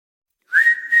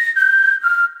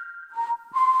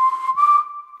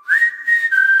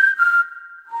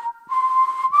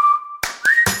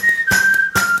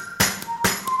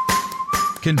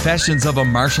Confessions of a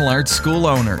Martial Arts School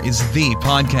Owner is the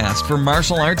podcast for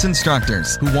martial arts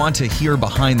instructors who want to hear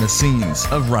behind the scenes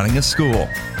of running a school.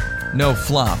 No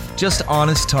fluff, just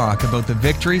honest talk about the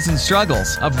victories and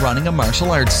struggles of running a martial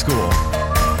arts school.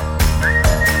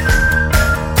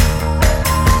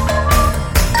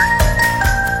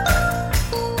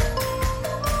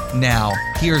 Now,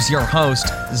 here's your host,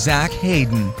 Zach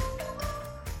Hayden.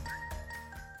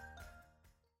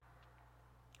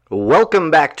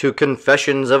 Welcome back to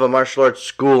Confessions of a Martial Arts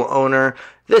School Owner.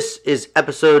 This is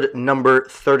episode number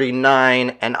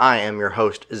 39, and I am your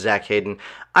host, Zach Hayden.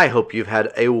 I hope you've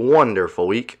had a wonderful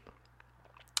week.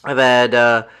 I've had,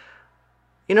 a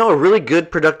really good,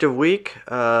 productive week.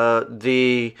 I've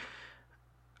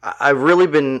really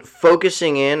been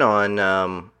focusing in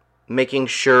on making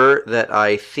sure that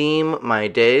I theme my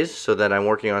days so that I'm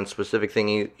working on specific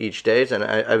thing each day, and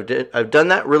I've done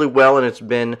that really well, and it's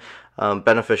been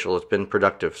beneficial. It's been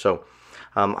productive. So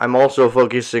I'm also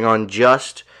focusing on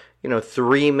just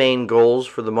three main goals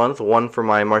for the month. One for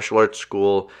my martial arts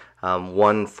school,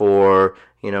 one for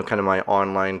kind of my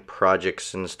online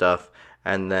projects and stuff,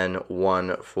 and then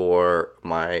one for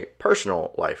my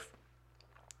personal life.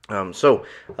 So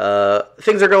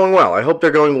things are going well. I hope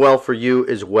they're going well for you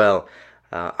as well.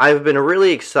 I've been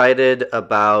really excited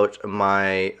about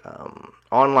my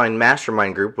online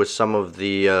mastermind group with some of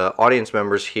the audience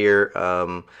members here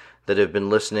that have been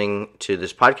listening to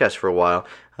this podcast for a while.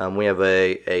 We have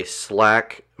a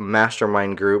Slack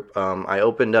mastermind group. I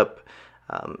opened up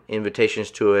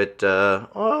invitations to it.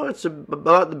 It's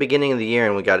about the beginning of the year,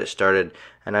 and we got it started.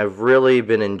 And I've really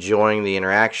been enjoying the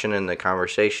interaction and the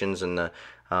conversations and the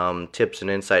tips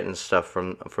and insight and stuff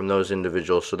from those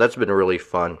individuals. So that's been really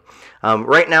fun.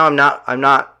 Right now, I'm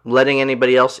not letting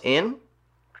anybody else in.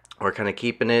 We're kind of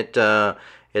keeping it at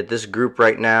this group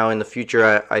right now. In the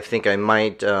future, I think I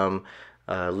might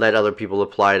let other people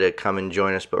apply to come and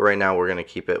join us, but right now we're going to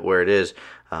keep it where it is.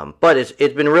 But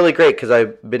it's been really great because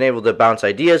I've been able to bounce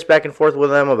ideas back and forth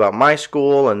with them about my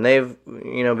school, and they've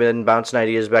been bouncing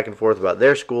ideas back and forth about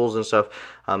their schools and stuff.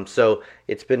 So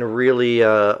it's been really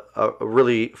a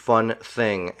really fun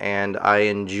thing, and I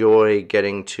enjoy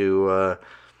getting to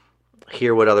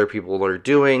hear what other people are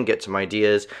doing, get some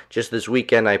ideas. Just this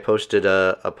weekend, I posted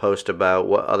a post about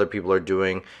what other people are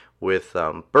doing with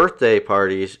birthday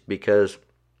parties, because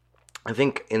I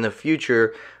think in the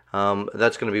future,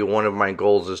 that's going to be one of my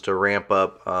goals, is to ramp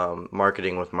up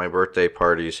marketing with my birthday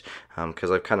parties,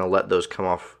 because I've kind of let those come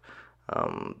off.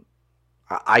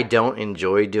 I don't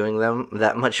enjoy doing them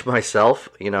that much myself.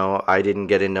 I didn't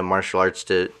get into martial arts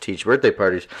to teach birthday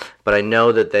parties, but I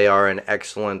know that they are an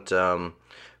excellent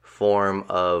form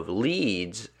of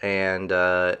leads, and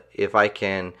if I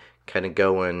can kind of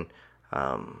go and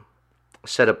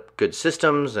set up good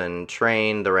systems and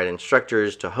train the right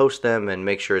instructors to host them and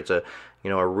make sure it's a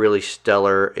really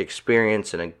stellar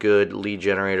experience and a good lead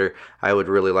generator, I would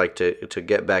really like to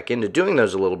get back into doing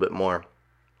those a little bit more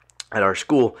at our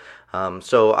school.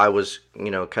 So I was,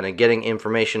 kind of getting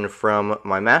information from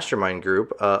my mastermind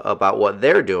group about what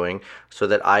they're doing, so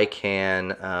that I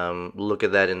can look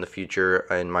at that in the future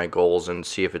in my goals and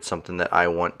see if it's something that I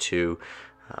want to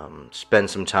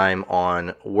spend some time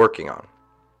on working on.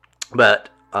 But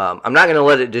I'm not going to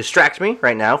let it distract me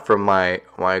right now from my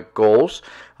goals.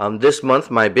 This month,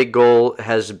 my big goal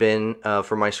has been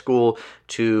for my school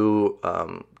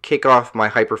to kick off my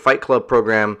Hyper Fight Club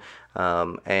program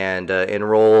and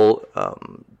enroll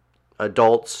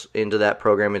adults into that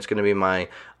program. It's going to be my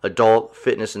adult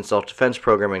fitness and self-defense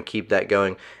program, and keep that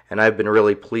going. And I've been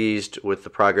really pleased with the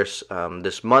progress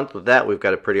this month with that. We've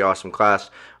got a pretty awesome class.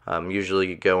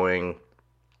 Usually going,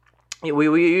 we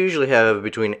usually have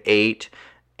between 8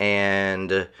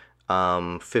 and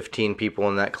 15 people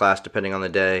in that class, depending on the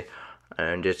day.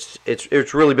 And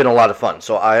it's really been a lot of fun.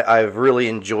 So I've really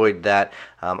enjoyed that.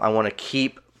 I want to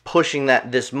keep pushing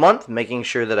that this month, making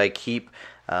sure that I keep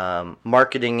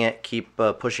marketing it, keep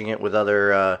pushing it with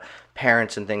other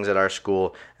parents and things at our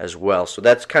school as well. So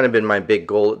that's kind of been my big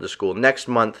goal at the school. Next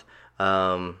month,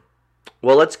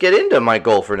 let's get into my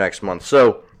goal for next month.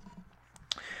 So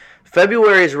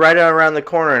February is right around the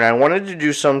corner, and I wanted to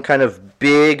do some kind of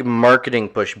big marketing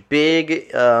push,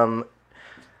 some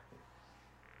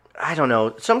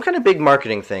kind of big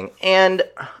marketing thing. And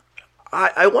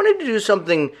I wanted to do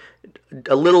something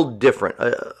a little different.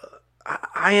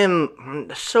 I am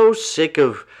so sick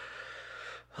of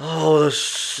the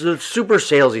super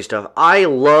salesy stuff. I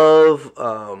love,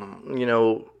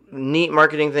 neat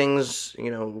marketing things,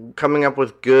 coming up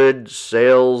with good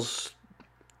sales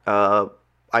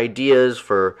ideas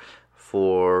for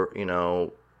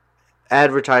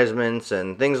advertisements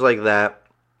and things like that.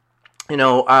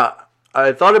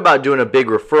 I thought about doing a big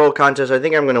referral contest. I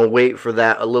think I'm going to wait for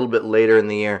that a little bit later in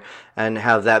the year and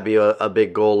have that be a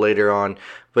big goal later on.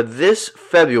 But this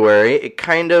February, it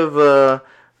kind of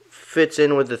fits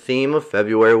in with the theme of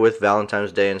February with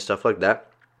Valentine's Day and stuff like that.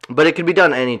 But it can be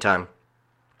done anytime.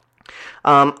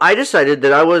 I decided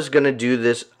that I was going to do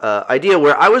this idea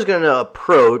where I was going to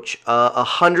approach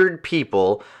 100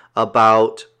 people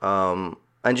about and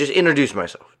just introduce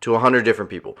myself to 100 different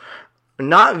people.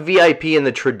 Not VIP in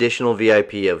the traditional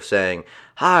VIP of saying,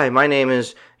 "Hi, my name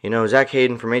is, Zach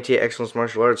Hayden from ATA Excellence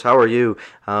Martial Arts. How are you?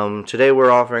 Today we're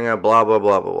offering a blah, blah,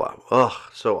 blah, blah, blah." Ugh,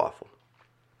 so awful.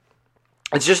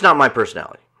 It's just not my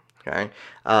personality. Okay,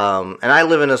 and I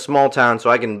live in a small town, so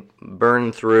I can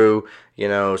burn through,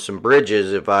 some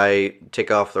bridges if I tick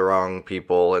off the wrong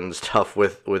people and stuff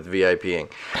with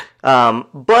VIPing.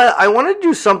 But I want to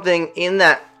do something in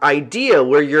that idea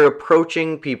where you're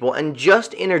approaching people and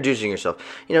just introducing yourself.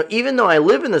 Even though I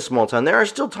live in this small town, there are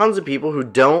still tons of people who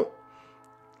don't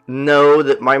know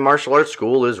that my martial arts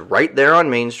school is right there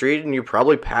on Main Street, and you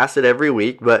probably pass it every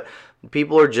week, but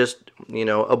people are just,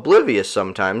 oblivious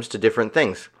sometimes to different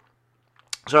things.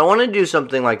 So I want to do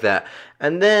something like that.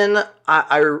 And then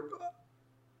I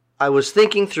was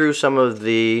thinking through some of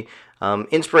the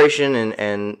inspiration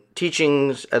and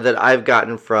teachings that I've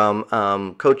gotten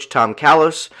from Coach Tom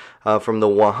Callis from the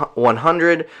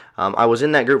 100. I was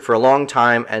in that group for a long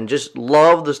time and just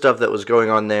loved the stuff that was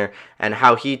going on there and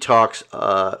how he talks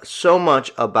so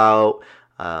much about,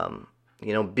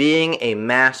 being a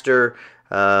master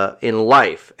in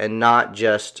life and not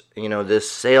just,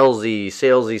 this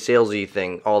salesy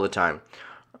thing all the time.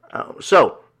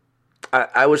 So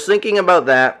I was thinking about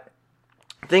that,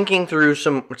 thinking through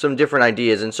some different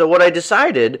ideas. And so what I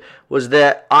decided was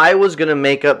that I was going to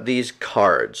make up these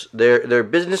cards. They're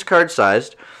business card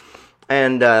sized,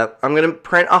 and I'm going to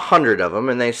print 100 of them,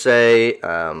 and they say,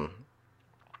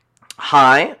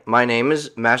 "Hi, my name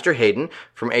is Master Hayden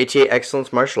from ATA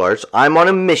Excellence Martial Arts. I'm on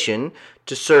a mission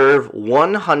to serve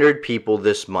 100 people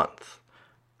this month.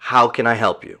 How can I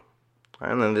help you?"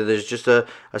 And then there's just a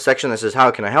section that says,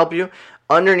 "How can I help you?"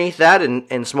 Underneath that,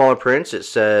 in smaller prints, it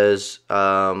says,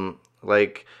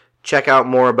 check out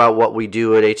more about what we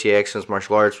do at ATA Excellence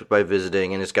Martial Arts by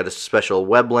visiting, and it's got a special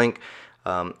web link.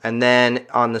 And then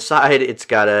on the side, it's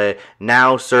got a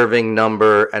now serving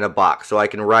number and a box, so I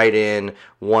can write in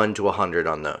 1 to 100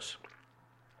 on those.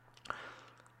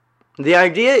 The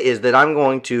idea is that I'm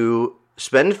going to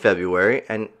spend February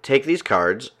and take these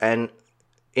cards and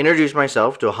introduce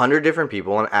myself to 100 different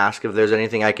people and ask if there's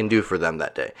anything I can do for them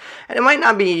that day. And it might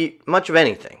not be much of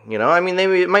anything,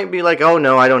 it might be like, "Oh,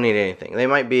 no, I don't need anything." They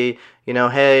might be,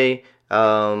 "Hey,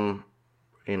 I'll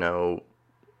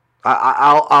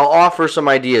offer some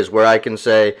ideas where I can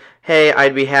say, "Hey,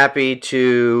 I'd be happy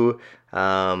to,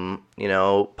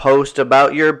 post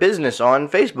about your business on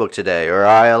Facebook today," or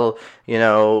I'll,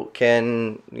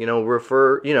 can,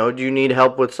 refer, do you need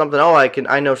help with something? "Oh,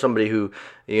 I know somebody who,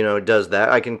 does that.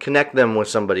 I can connect them with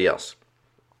somebody else."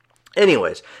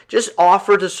 Anyways, just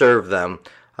offer to serve them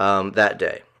that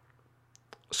day.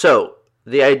 So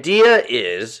the idea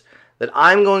is that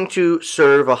I'm going to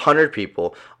serve 100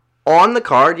 people. On the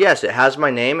card, yes, it has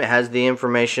my name. It has the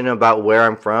information about where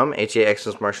I'm from, ATA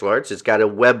Excellence Martial Arts. It's got a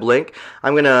web link.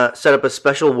 I'm going to set up a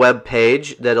special web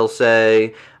page that'll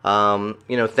say,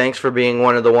 "Thanks for being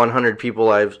one of the 100 people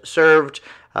I've served.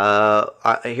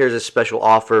 Here's a special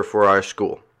offer for our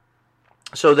school."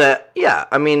 So that,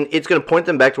 it's going to point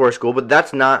them back to our school, but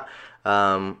that's not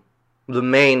the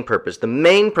main purpose. The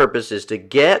main purpose is to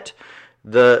get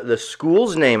the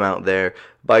school's name out there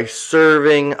by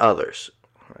serving others.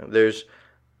 There's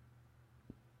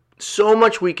so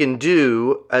much we can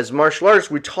do as martial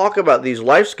artists. We talk about these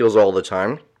life skills all the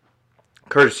time: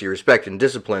 courtesy, respect, and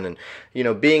discipline, and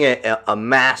being a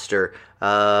master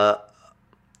of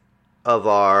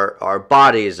our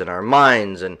bodies and our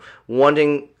minds, and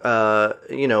wanting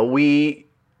we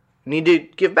need to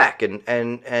give back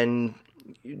and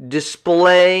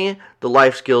display the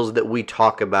life skills that we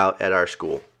talk about at our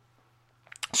school.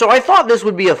 So I thought this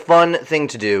would be a fun thing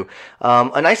to do,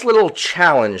 a nice little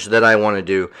challenge that I want to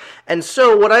do. And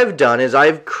so what I've done is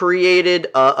I've created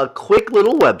a quick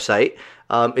little website.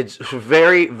 It's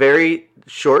very, very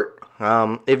short.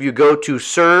 If you go to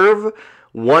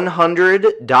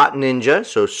serve100.ninja,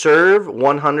 so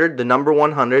serve100, the number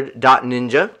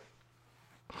 100.ninja,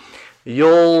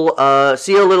 you'll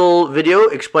see a little video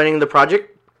explaining the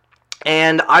project,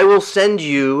 and I will send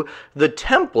you the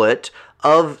template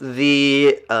of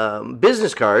the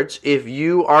business cards if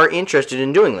you are interested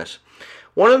in doing this.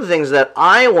 One of the things that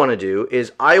I want to do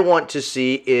is I want to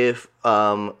see if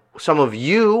some of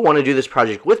you want to do this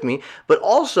project with me, but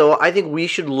also I think we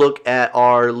should look at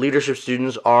our leadership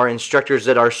students, our instructors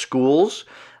at our schools,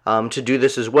 to do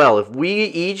this as well. If we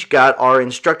each got our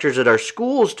instructors at our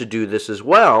schools to do this as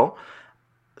well,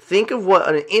 think of what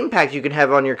an impact you can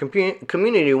have on your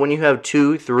community when you have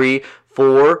 2, 3,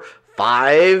 4,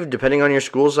 5, depending on your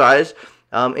school size,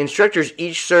 instructors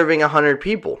each serving 100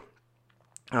 people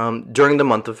during the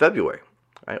month of February.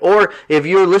 Right? Or if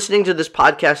you're listening to this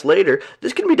podcast later,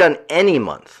 this can be done any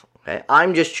month. Okay?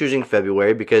 I'm just choosing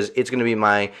February because it's going to be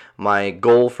my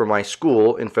goal for my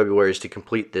school in February is to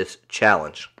complete this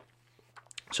challenge.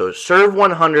 So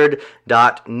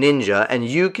serve100.ninja, and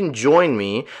you can join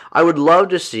me. I would love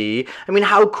to see,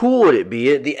 how cool would it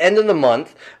be at the end of the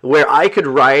month where I could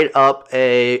write up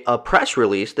a press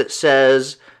release that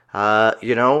says,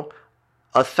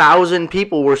 1,000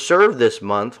 people were served this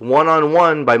month,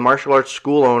 one-on-one, by martial arts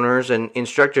school owners and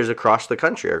instructors across the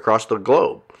country, across the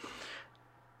globe.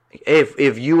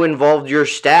 If you involved your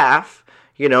staff,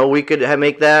 we could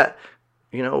make that,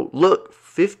 look,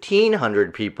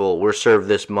 1,500 people were served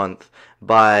this month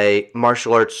by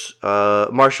martial artists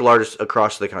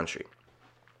across the country.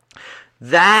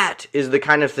 That is the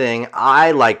kind of thing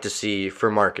I like to see for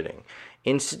marketing.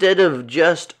 Instead of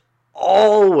just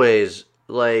always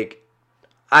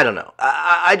I don't know.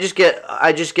 I just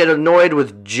get annoyed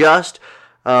with just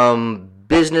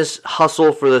business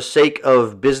hustle for the sake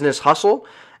of business hustle,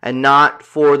 and not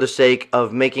for the sake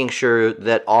of making sure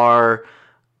that our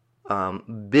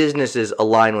businesses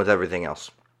align with everything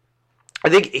else. I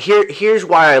think here's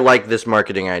why I like this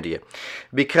marketing idea,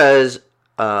 because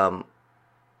I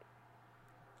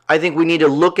think we need to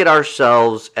look at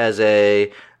ourselves as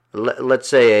let's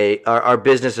say our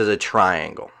business as a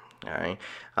triangle. All right.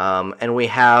 And we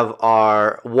have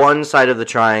our one side of the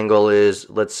triangle is,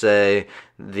 let's say,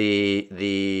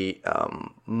 the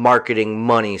marketing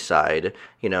money side,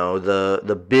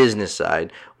 the business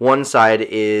side. One side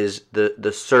is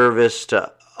the service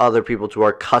to other people, to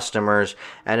our customers,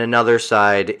 and another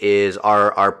side is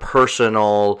our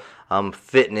personal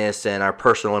fitness and our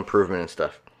personal improvement and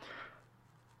stuff.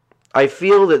 I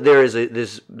feel that there is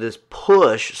this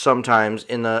push sometimes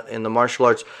in the martial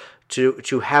arts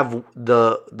to have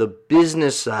the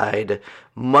business side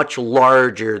much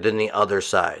larger than the other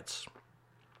sides.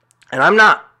 And I'm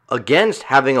not against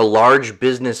having a large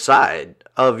business side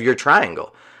of your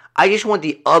triangle. I just want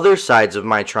the other sides of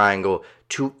my triangle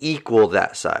to equal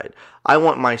that side. I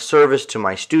want my service to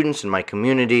my students and my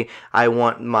community. I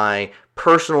want my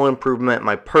personal improvement,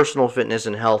 my personal fitness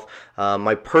and health,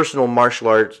 my personal martial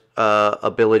arts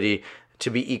ability to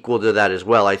be equal to that as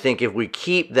well. I think if we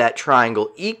keep that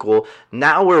triangle equal,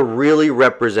 now we're really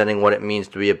representing what it means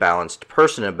to be a balanced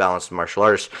person, a balanced martial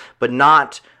artist, but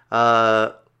not,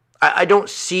 I don't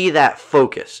see that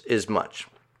focus as much.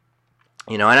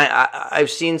 And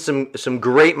I've seen some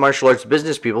great martial arts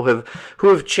business people who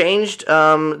have changed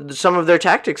some of their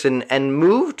tactics and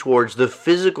moved towards the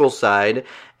physical side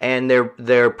and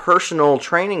their personal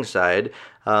training side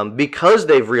because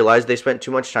they've realized they spent too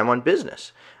much time on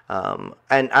business. And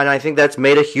I think that's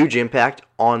made a huge impact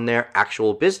on their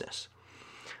actual business.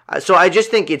 So I just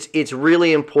think it's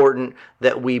really important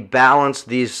that we balance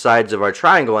these sides of our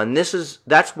triangle, and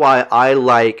that's why I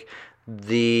like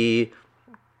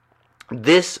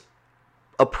this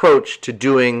approach to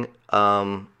doing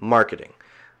marketing.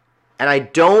 And I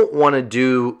don't want to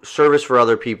do service for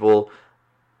other people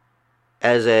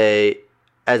as a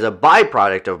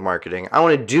byproduct of marketing. I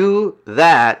want to do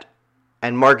that,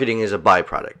 and marketing is a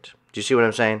byproduct. Do you see what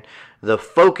I'm saying? The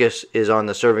focus is on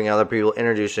the serving other people,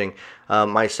 introducing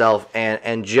myself,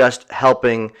 and just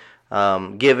helping,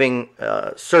 giving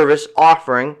service,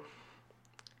 offering,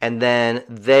 and then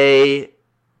they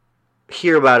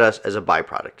hear about us as a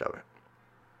byproduct of it.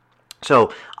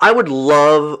 So I would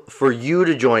love for you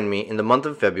to join me in the month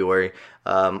of February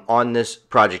on this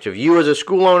project. If you as a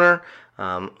school owner,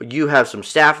 you have some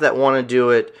staff that want to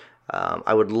do it,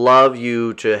 I would love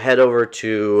you to head over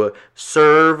to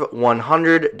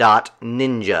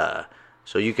serve100.ninja.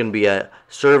 So you can be a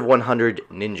Serve100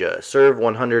 Ninja,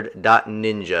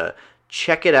 serve100.ninja.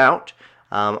 Check it out.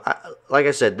 Like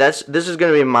I said, this is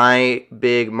going to be my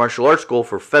big martial arts goal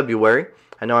for February.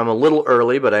 I know I'm a little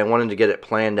early, but I wanted to get it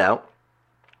planned out.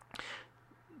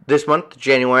 This month,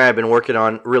 January, I've been working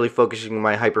on really focusing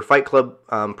my Hyper Fight Club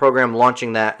program,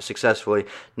 launching that successfully.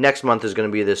 Next month is going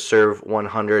to be this Serve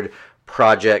 100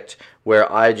 project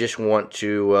where I just want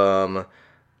to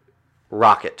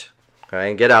rock it. Okay,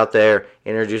 and get out there,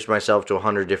 introduce myself to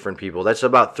 100 different people. That's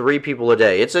about 3 people a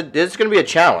day. It's going to be a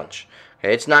challenge.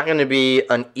 Okay, it's not going to be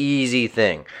an easy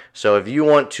thing. So if you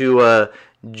want to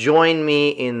join me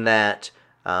in that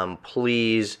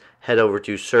please head over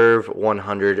to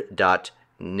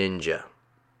serve100.ninja.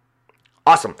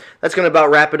 Awesome. That's going to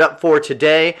about wrap it up for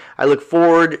today. I look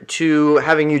forward to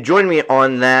having you join me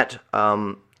on that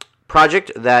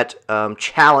project, that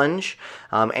challenge,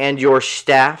 and your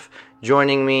staff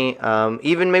joining me,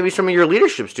 even maybe some of your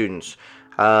leadership students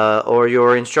or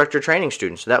your instructor training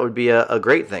students. That would be a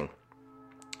great thing.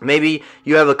 Maybe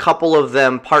you have a couple of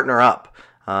them partner up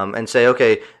and say,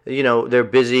 okay, they're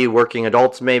busy working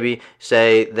adults, maybe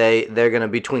say they're going to,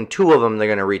 between two of them, they're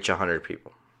going to reach 100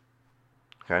 people.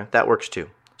 Okay, that works too.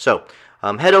 So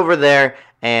head over there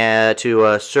and to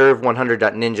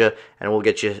serve100.ninja, and we'll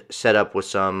get you set up with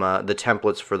some the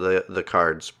templates for the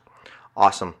cards.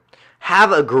 Awesome.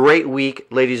 Have a great week,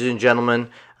 ladies and gentlemen.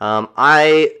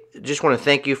 I just want to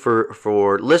thank you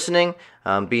for listening,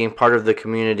 being part of the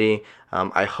community.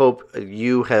 I hope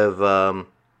you have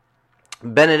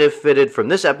benefited from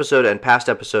this episode and past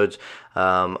episodes.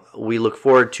 We look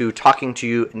forward to talking to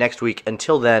you next week.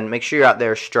 Until then, make sure you're out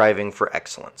there striving for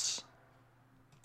excellence.